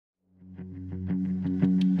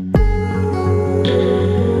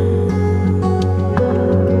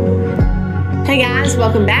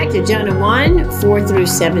welcome back to Jonah 1, 4 through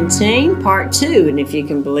 17, part 2. And if you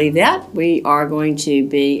can believe that, we are going to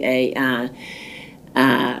be in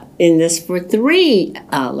this for 3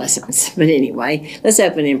 lessons. But anyway, let's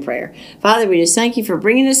open in prayer. Father, we just thank you for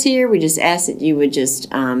bringing us here. We just ask that you would just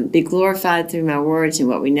be glorified through my words, and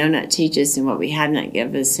what we know not teach us, and what we have not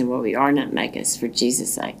give us, and what we are not make us. For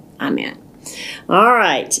Jesus' sake, amen. All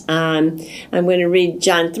right, I'm going to read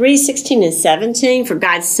John 3, 16 and 17. For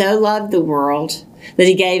God so loved the world that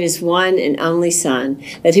he gave his one and only Son,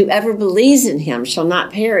 that whoever believes in him shall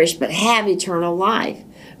not perish but have eternal life.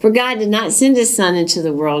 For God did not send his Son into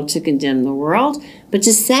the world to condemn the world, but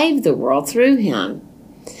to save the world through him.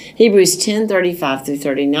 Hebrews 10, 35 through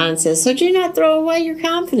 39 says, so do not throw away your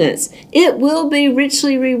confidence. It will be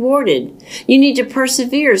richly rewarded. You need to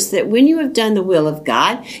persevere so that when you have done the will of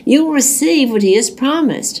God, you will receive what he has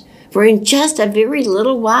promised. For in just a very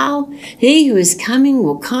little while, he who is coming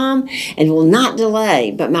will come and will not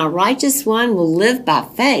delay. But my righteous one will live by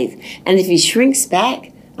faith. And if he shrinks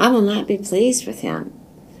back, I will not be pleased with him.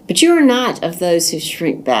 But you are not of those who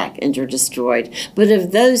shrink back and are destroyed, but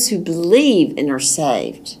of those who believe and are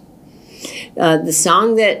saved. The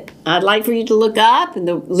song that I'd like for you to look up, and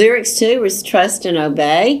the lyrics too, is Trust and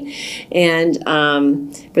Obey. And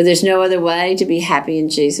for there's no other way to be happy in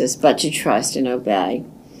Jesus but to trust and obey.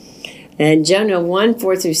 And Jonah 1,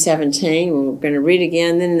 4 through 17, we're going to read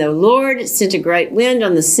again. Then the Lord sent a great wind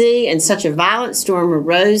on the sea, and such a violent storm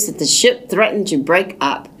arose that the ship threatened to break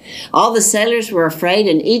up. All the sailors were afraid,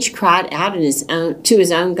 and each cried out to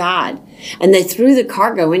his own God. And they threw the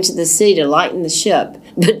cargo into the sea to lighten the ship.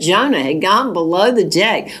 But Jonah had gone below the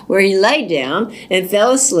deck, where he lay down and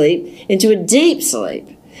fell asleep into a deep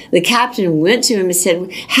sleep. The captain went to him and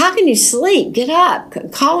said, how can you sleep? Get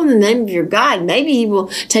up, call on the name of your God. Maybe he will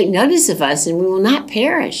take notice of us and we will not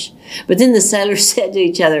perish. But then the sailors said to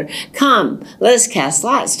each other, come, let us cast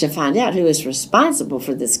lots to find out who is responsible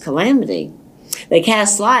for this calamity. They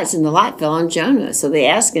cast lots, and the lot fell on Jonah. So they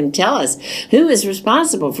asked him, tell us, who is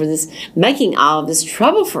responsible for this, making all of this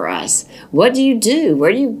trouble for us? What do you do?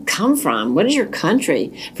 Where do you come from? What is your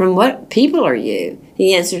country? From what people are you?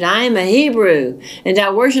 He answered, I am a Hebrew, and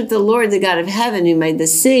I worship the Lord, the God of heaven, who made the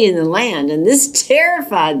sea and the land. And this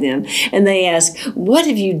terrified them. And they asked, what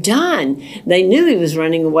have you done? They knew he was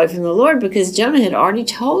running away from the Lord because Jonah had already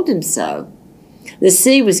told him so. The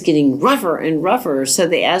sea was getting rougher and rougher, so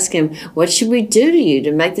they asked him, what should we do to you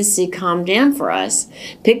to make the sea calm down for us?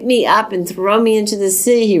 Pick me up and throw me into the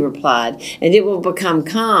sea, he replied, and it will become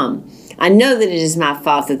calm. I know that it is my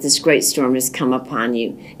fault that this great storm has come upon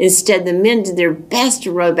you. Instead, the men did their best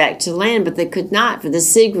to row back to land, but they could not, for the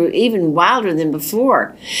sea grew even wilder than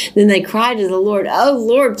before. Then they cried to the Lord, oh,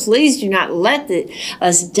 Lord, please do not let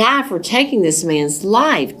us die for taking this man's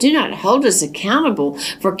life. Do not hold us accountable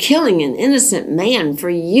for killing an innocent man,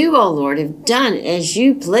 for you, O Lord, have done as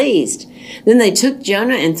you pleased. Then they took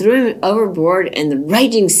Jonah and threw him overboard, and the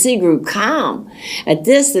raging sea grew calm. At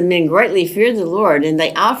this, the men greatly feared the Lord, and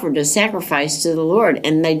they offered a sacrifice to the Lord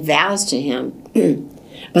and made vows to him.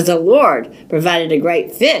 But the Lord provided a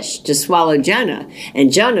great fish to swallow Jonah,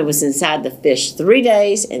 and Jonah was inside the fish 3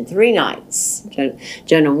 days and 3 nights.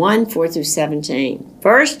 Jonah 1, 4 through 17.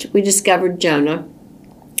 First, we discovered Jonah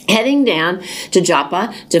heading down to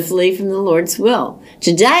Joppa to flee from the Lord's will.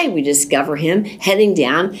 Today, we discover him heading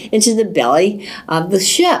down into the belly of the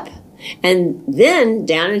ship, and then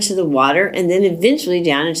down into the water, and then eventually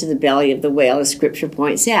down into the belly of the whale, as Scripture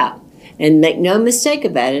points out. And make no mistake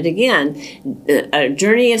about it, again, a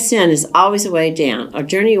journey of sin is always a way down. A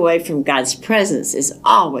journey away from God's presence is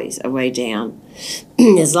always a way down.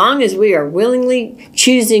 As long as we are willingly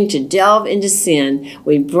choosing to delve into sin,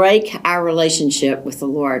 we break our relationship with the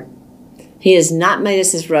Lord. He has not made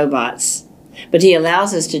us as robots, but he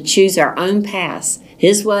allows us to choose our own paths,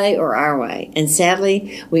 his way or our way. And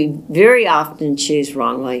sadly, we very often choose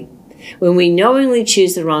wrongly. When we knowingly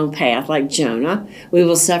choose the wrong path, like Jonah, we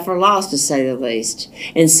will suffer loss, to say the least.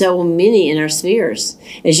 And so will many in our spheres,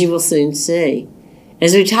 as you will soon see.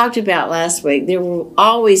 As we talked about last week, there will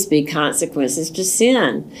always be consequences to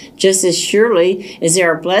sin, just as surely as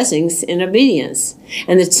there are blessings in obedience.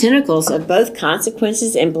 And the tentacles of both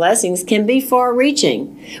consequences and blessings can be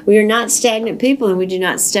far-reaching. We are not stagnant people, and we do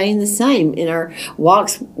not stay in the same. In our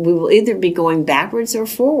walks, we will either be going backwards or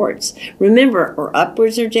forwards. Remember, or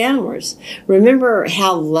upwards or downwards. Remember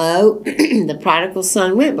how low the prodigal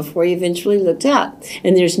son went before he eventually looked up.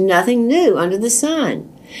 And there's nothing new under the sun.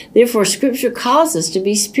 Therefore, Scripture calls us to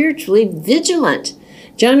be spiritually vigilant.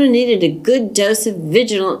 Jonah needed a good dose of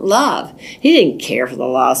vigilant love. He didn't care for the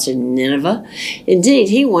lost in Nineveh. Indeed,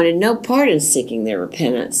 he wanted no part in seeking their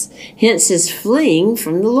repentance, hence his fleeing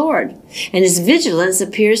from the Lord. And his vigilance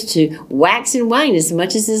appears to wax and wane as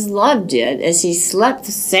much as his love did, as he slept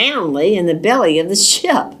soundly in the belly of the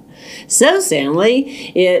ship. So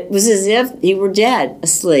soundly, it was as if he were dead,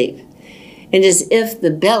 asleep, and as if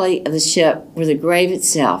the belly of the ship were the grave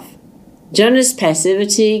itself. Jonah's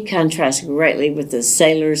passivity contrasts greatly with the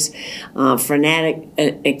sailor's frenetic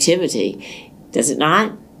activity, does it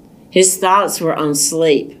not? His thoughts were on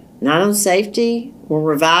sleep, not on safety, or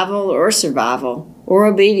revival, or survival, or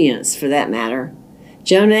obedience, for that matter.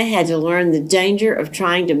 Jonah had to learn the danger of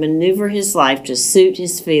trying to maneuver his life to suit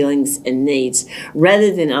his feelings and needs,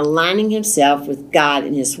 rather than aligning himself with God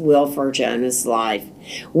and his will for Jonah's life.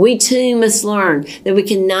 We too must learn that we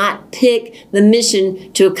cannot pick the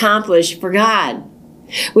mission to accomplish for God.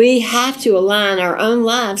 We have to align our own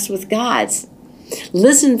lives with God's.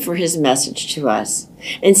 Listen for his message to us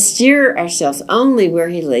and steer ourselves only where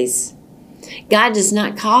he leads. God does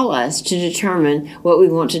not call us to determine what we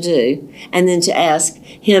want to do and then to ask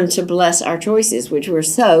him to bless our choices, which we're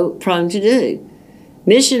so prone to do.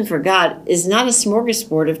 Mission for God is not a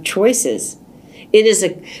smorgasbord of choices. It is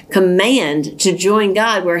a command to join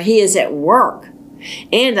God where he is at work.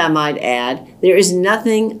 And I might add, there is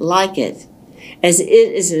nothing like it, as it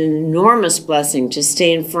is an enormous blessing to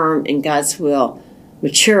stand firm in God's will,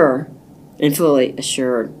 mature and fully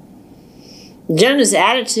assured. Jonah's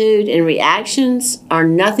attitude and reactions are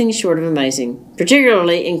nothing short of amazing,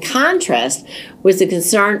 particularly in contrast with the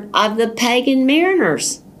concern of the pagan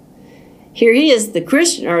mariners. Here he is, the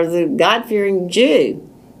Christian or the God-fearing Jew.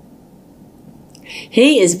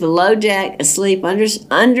 He is below deck, asleep,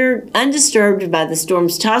 undisturbed by the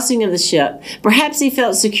storm's tossing of the ship. Perhaps he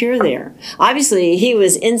felt secure there. Obviously, he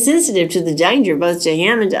was insensitive to the danger both to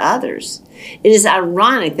him and to others. It is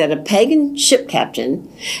ironic that a pagan ship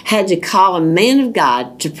captain had to call a man of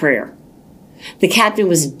God to prayer. The captain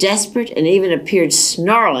was desperate and even appeared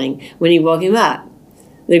snarling when he woke him up.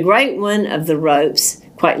 The great one of the ropes,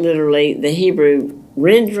 quite literally the Hebrew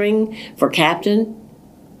rendering for captain,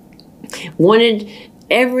 wanted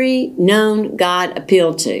every known God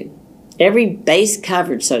appealed to, every base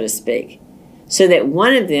covered, so to speak, so that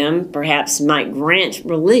one of them perhaps might grant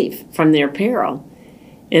relief from their peril,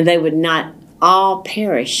 and they would not all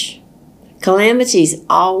perish. Calamities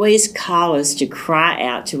always call us to cry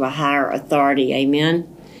out to a higher authority,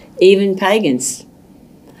 amen? Even pagans.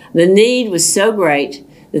 The need was so great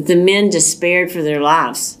that the men despaired for their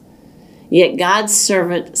lives. Yet God's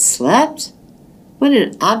servant slept? What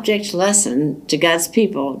an object lesson to God's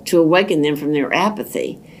people to awaken them from their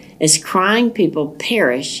apathy, as crying people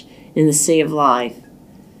perish in the sea of life.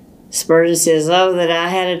 Spurgeon says, "Oh, that I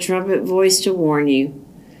had a trumpet voice to warn you.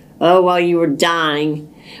 Oh, while you were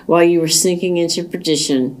dying, while you were sinking into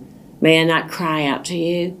perdition, may I not cry out to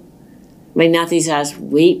you? May not these eyes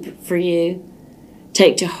weep for you?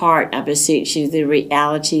 Take to heart, I beseech you, the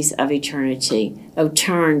realities of eternity. Oh,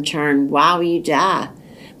 turn, while you die.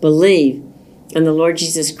 Believe in the Lord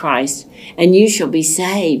Jesus Christ, and you shall be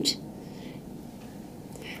saved."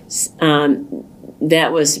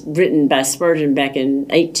 That was written by Spurgeon back in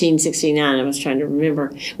 1869. I was trying to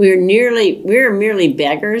remember. We are merely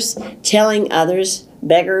beggars telling others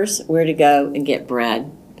beggars where to go and get bread.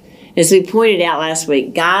 As we pointed out last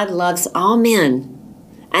week, God loves all men,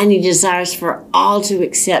 and he desires for all to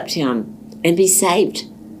accept him and be saved.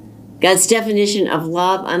 God's definition of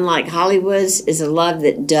love, unlike Hollywood's, is a love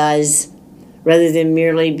that does, rather than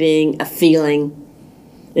merely being a feeling.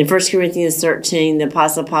 In 1 Corinthians 13, the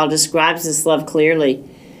Apostle Paul describes this love clearly.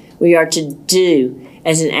 We are to do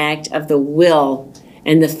as an act of the will,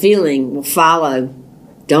 and the feeling will follow.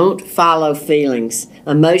 Don't follow feelings.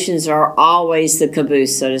 Emotions are always the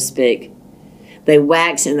caboose, so to speak. They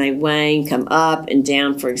wax and they wane, come up and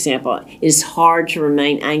down, for example. It is hard to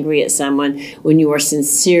remain angry at someone when you are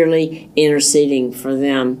sincerely interceding for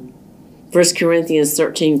them. 1 Corinthians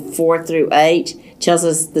 13, 4 through 8 tells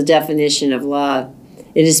us the definition of love.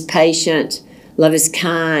 It is patient. Love is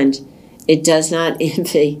kind. It does not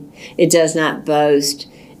envy. It does not boast.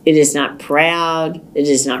 It is not proud. It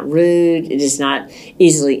is not rude. It is not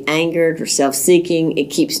easily angered or self-seeking. It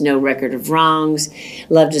keeps no record of wrongs.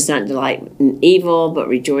 Love does not delight in evil, but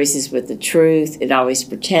rejoices with the truth. It always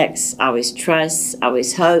protects, always trusts,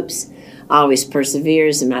 always hopes, always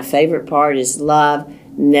perseveres. And my favorite part is love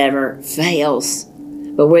never fails.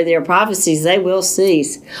 But where there are prophecies, they will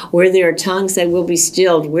cease. Where there are tongues, they will be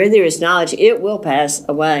stilled. Where there is knowledge, it will pass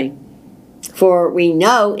away. For we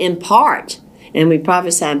know in part, and we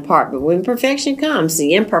prophesy in part, but when perfection comes,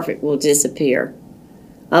 the imperfect will disappear.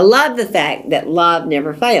 I love the fact that love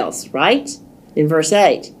never fails, right? In verse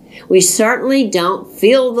 8. We certainly don't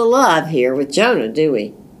feel the love here with Jonah, do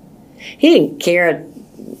we? He didn't care a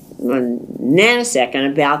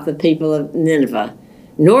nanosecond about the people of Nineveh,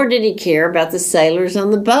 nor did he care about the sailors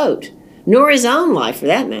on the boat, nor his own life for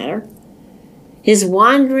that matter. His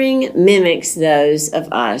wandering mimics those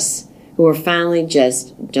of us who are finally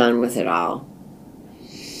just done with it all.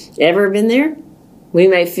 Ever been there? We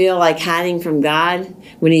may feel like hiding from God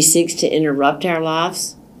when He seeks to interrupt our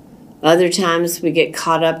lives. Other times we get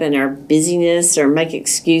caught up in our busyness or make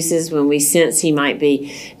excuses when we sense He might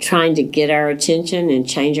be trying to get our attention and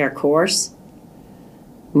change our course.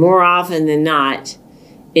 More often than not,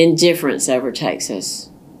 indifference overtakes us.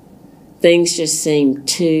 Things just seem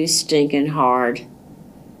too stinking hard.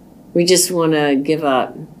 We just want to give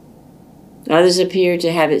up. Others appear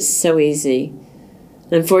to have it so easy.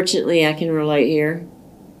 Unfortunately, I can relate here.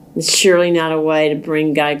 It's surely not a way to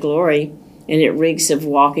bring God glory, and it reeks of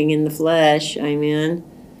walking in the flesh. Amen.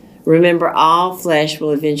 Remember, all flesh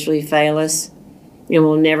will eventually fail us, and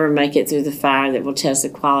we'll never make it through the fire that will test the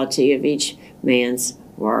quality of each man's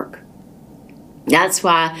work. That's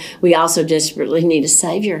why we also desperately need a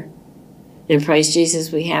Savior. And praise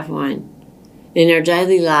Jesus, we have one. In our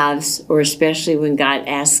daily lives, or especially when God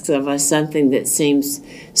asks of us something that seems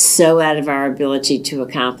so out of our ability to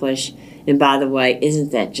accomplish, and by the way,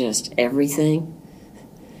 isn't that just everything?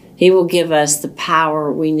 He will give us the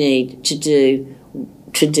power we need to do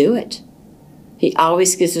it. He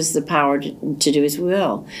always gives us the power to do His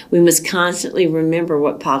will. We must constantly remember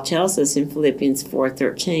what Paul tells us in Philippians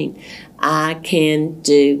 4:13. I can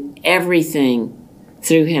do everything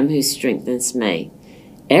through Him who strengthens me.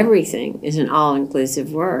 Everything is an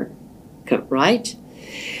all-inclusive word, right?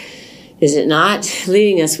 Is it not?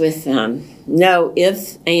 Leaving us with no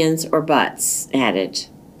ifs, ands, or buts added.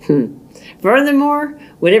 Furthermore,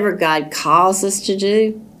 whatever God calls us to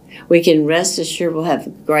do, we can rest assured we'll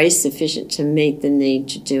have grace sufficient to meet the need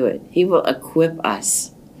to do it. He will equip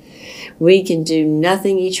us. We can do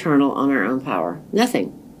nothing eternal on our own power.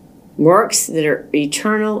 Nothing. Works that are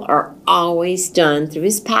eternal are always done through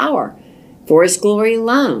His power, for His glory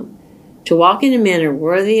alone. To walk in a manner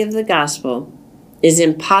worthy of the gospel is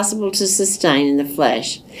impossible to sustain in the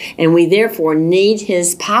flesh, and we therefore need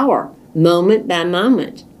His power, moment by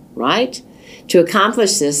moment, right? To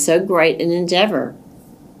accomplish this so great an endeavor.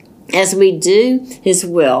 As we do His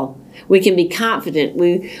will, we can be confident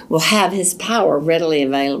we will have His power readily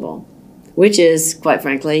available, which is, quite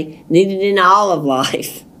frankly, needed in all of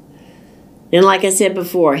life. And like I said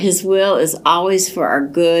before, His will is always for our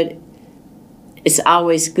good. It's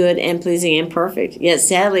always good and pleasing and perfect. Yet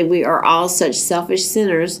sadly, we are all such selfish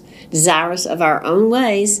sinners, desirous of our own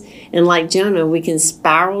ways, and like Jonah, we can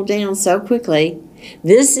spiral down so quickly.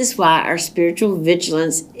 This is why our spiritual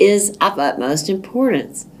vigilance is of utmost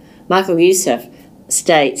importance. Michael Youssef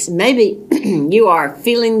states, maybe you are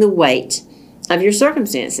feeling the weight of your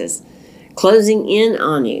circumstances closing in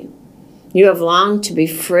on you. You have longed to be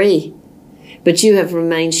free, but you have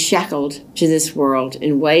remained shackled to this world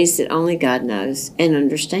in ways that only God knows and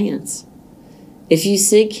understands. If you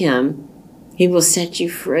seek Him, He will set you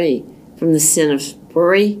free from the sin of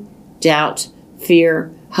worry, doubt,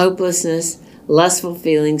 fear, hopelessness, lustful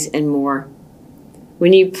feelings, and more.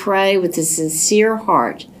 When you pray with a sincere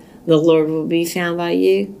heart, the Lord will be found by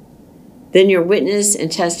you. Then your witness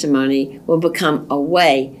and testimony will become a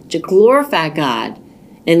way to glorify God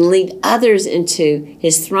and lead others into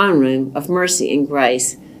His throne room of mercy and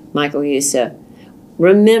grace. Michael Youssef.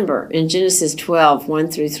 Remember, in Genesis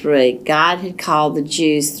 12:1-3, God had called the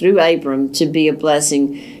Jews through Abram to be a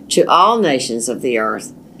blessing to all nations of the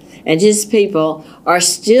earth. And His people are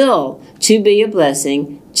still to be a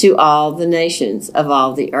blessing to all the nations of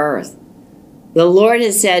all the earth. The Lord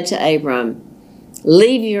has said to Abram,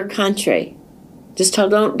 leave your country. Just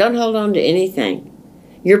don't hold on to anything.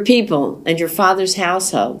 Your people and your father's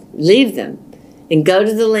household, leave them and go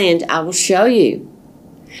to the land I will show you.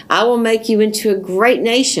 I will make you into a great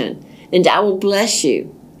nation, and I will bless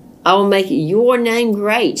you. I will make your name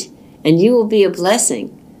great, and you will be a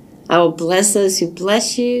blessing. I will bless those who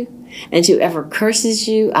bless you, and whoever curses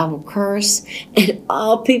you, I will curse, and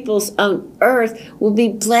all peoples on earth will be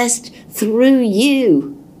blessed through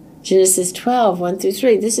you. Genesis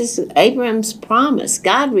 12:1-3. This is Abraham's promise.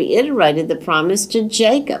 God reiterated the promise to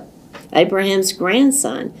Jacob, Abraham's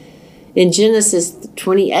grandson, in Genesis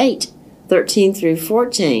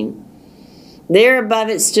 28:13-14. There above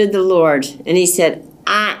it stood the Lord, and He said,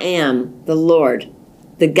 I am the Lord,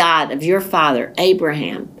 the God of your father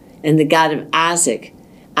Abraham, and the God of Isaac.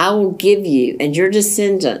 I will give you and your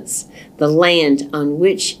descendants the land on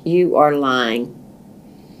which you are lying.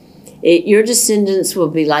 Your descendants will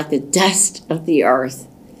be like the dust of the earth,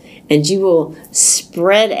 and you will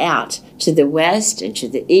spread out to the west and to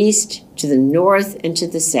the east, to the north and to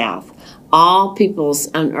the south. All peoples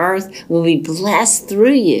on earth will be blessed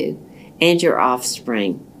through you and your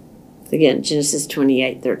offspring. Again, Genesis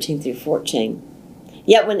 28:13-14.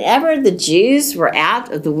 Yet whenever the Jews were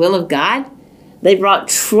out of the will of God, they brought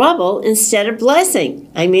trouble instead of blessing.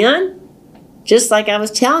 Amen? Just like I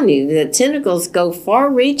was telling you, the tentacles go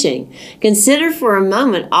far-reaching. Consider for a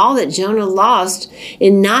moment all that Jonah lost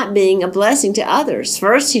in not being a blessing to others.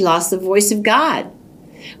 First, he lost the voice of God.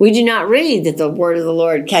 We do not read that the word of the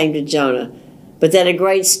Lord came to Jonah, but that a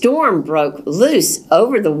great storm broke loose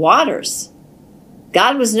over the waters.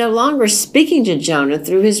 God was no longer speaking to Jonah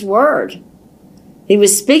through his word. He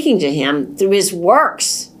was speaking to him through his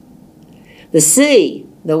works. The sea,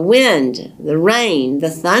 the wind, the rain, the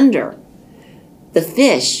thunder, the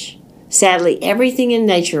fish, sadly, everything in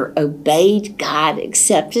nature obeyed God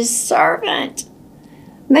except his servant.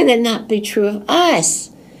 May that not be true of us.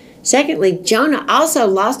 Secondly, Jonah also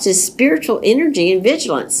lost his spiritual energy and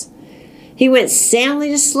vigilance. He went soundly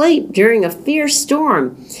to sleep during a fierce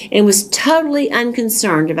storm and was totally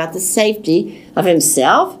unconcerned about the safety of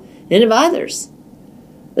himself and of others.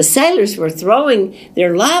 The sailors were throwing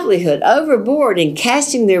their livelihood overboard and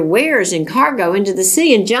casting their wares and cargo into the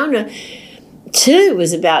sea, and Jonah too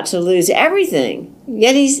was about to lose everything,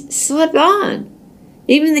 yet he slept on.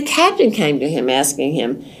 Even the captain came to him asking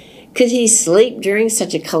him, could he sleep during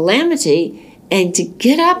such a calamity, and to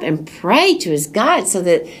get up and pray to his God so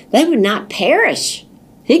that they would not perish.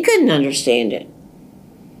 He couldn't understand it.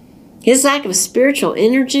 His lack of spiritual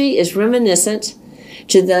energy is reminiscent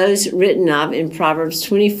to those written of in Proverbs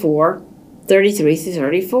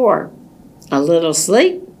 24:33-34. A little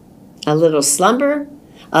sleep, a little slumber,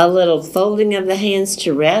 a little folding of the hands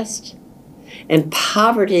to rest, and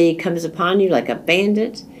poverty comes upon you like a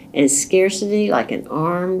bandit, and scarcity like an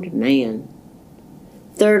armed man.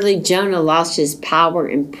 Thirdly, Jonah lost his power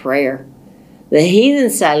in prayer. The heathen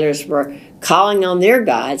sailors were calling on their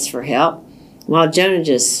gods for help, while Jonah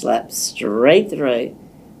just slept straight through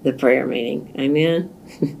the prayer meeting. Amen?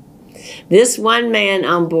 This one man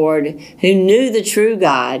on board who knew the true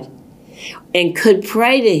God and could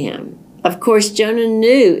pray to him. Of course, Jonah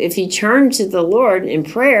knew if he turned to the Lord in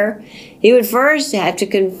prayer, he would first have to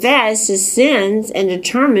confess his sins and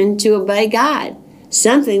determine to obey God,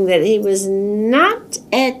 something that he was not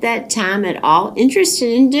at that time at all interested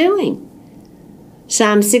in doing.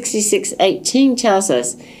 Psalm 66:18 tells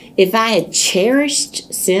us, if I had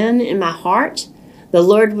cherished sin in my heart, the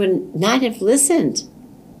Lord would not have listened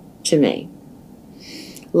to me.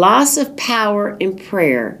 Loss of power in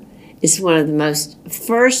prayer is one of the most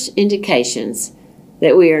first indications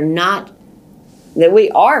that we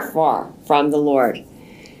are far from the Lord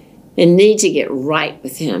and need to get right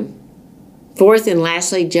with him. Fourth and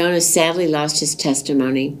lastly, Jonah sadly lost his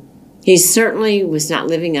testimony. He certainly was not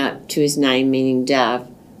living up to his name, meaning dove,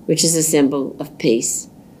 which is a symbol of peace,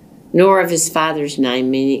 nor of his father's name,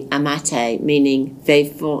 meaning Amate, meaning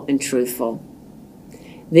faithful and truthful.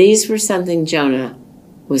 These were something Jonah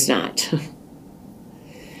was not.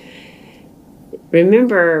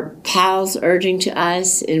 Remember Paul's urging to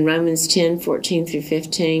us in Romans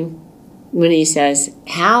 10:14-15, when he says,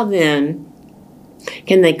 how then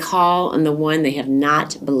can they call on the one they have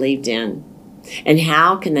not believed in? And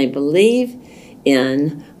how can they believe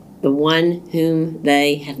in the one whom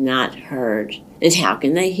they have not heard? And how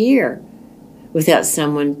can they hear without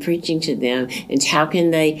someone preaching to them? And how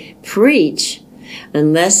can they preach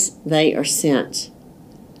unless they are sent?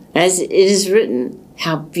 As it is written,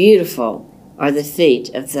 how beautiful are the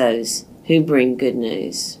feet of those who bring good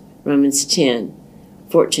news. Romans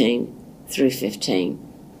 10:14-15.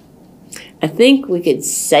 I think we could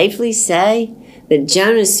safely say that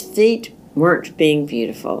Jonah's feet weren't being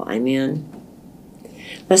beautiful. Amen.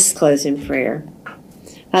 Let's close in prayer.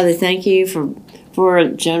 Father, thank you for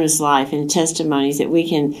Jonah's life and testimonies that we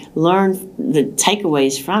can learn the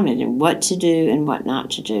takeaways from it and what to do and what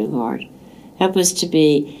not to do, Lord. Help us to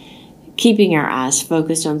be keeping our eyes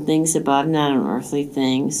focused on things above, not on earthly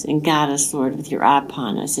things. And guide us, Lord, with your eye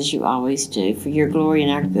upon us, as you always do, for your glory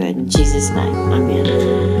and our good. In Jesus' name,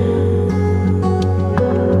 amen.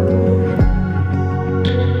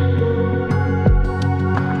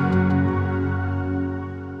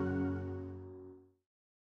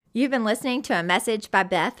 You've been listening to a message by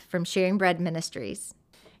Beth from Sharing Bread Ministries.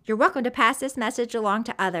 You're welcome to pass this message along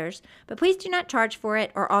to others, but please do not charge for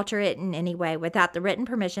it or alter it in any way without the written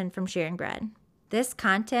permission from Sharing Bread. This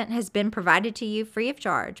content has been provided to you free of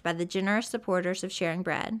charge by the generous supporters of Sharing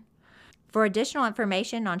Bread. For additional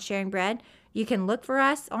information on Sharing Bread, You can look for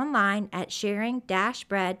us online at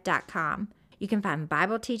sharing-bread.com. You can find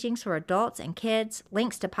Bible teachings for adults and kids,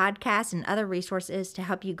 links to podcasts, and other resources to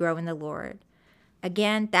help you grow in the Lord.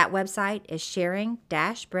 Again, that website is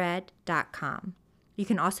sharing-bread.com. You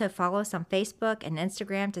can also follow us on Facebook and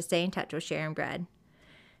Instagram to stay in touch with Sharing Bread.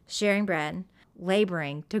 Sharing Bread,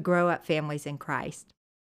 laboring to grow up families in Christ.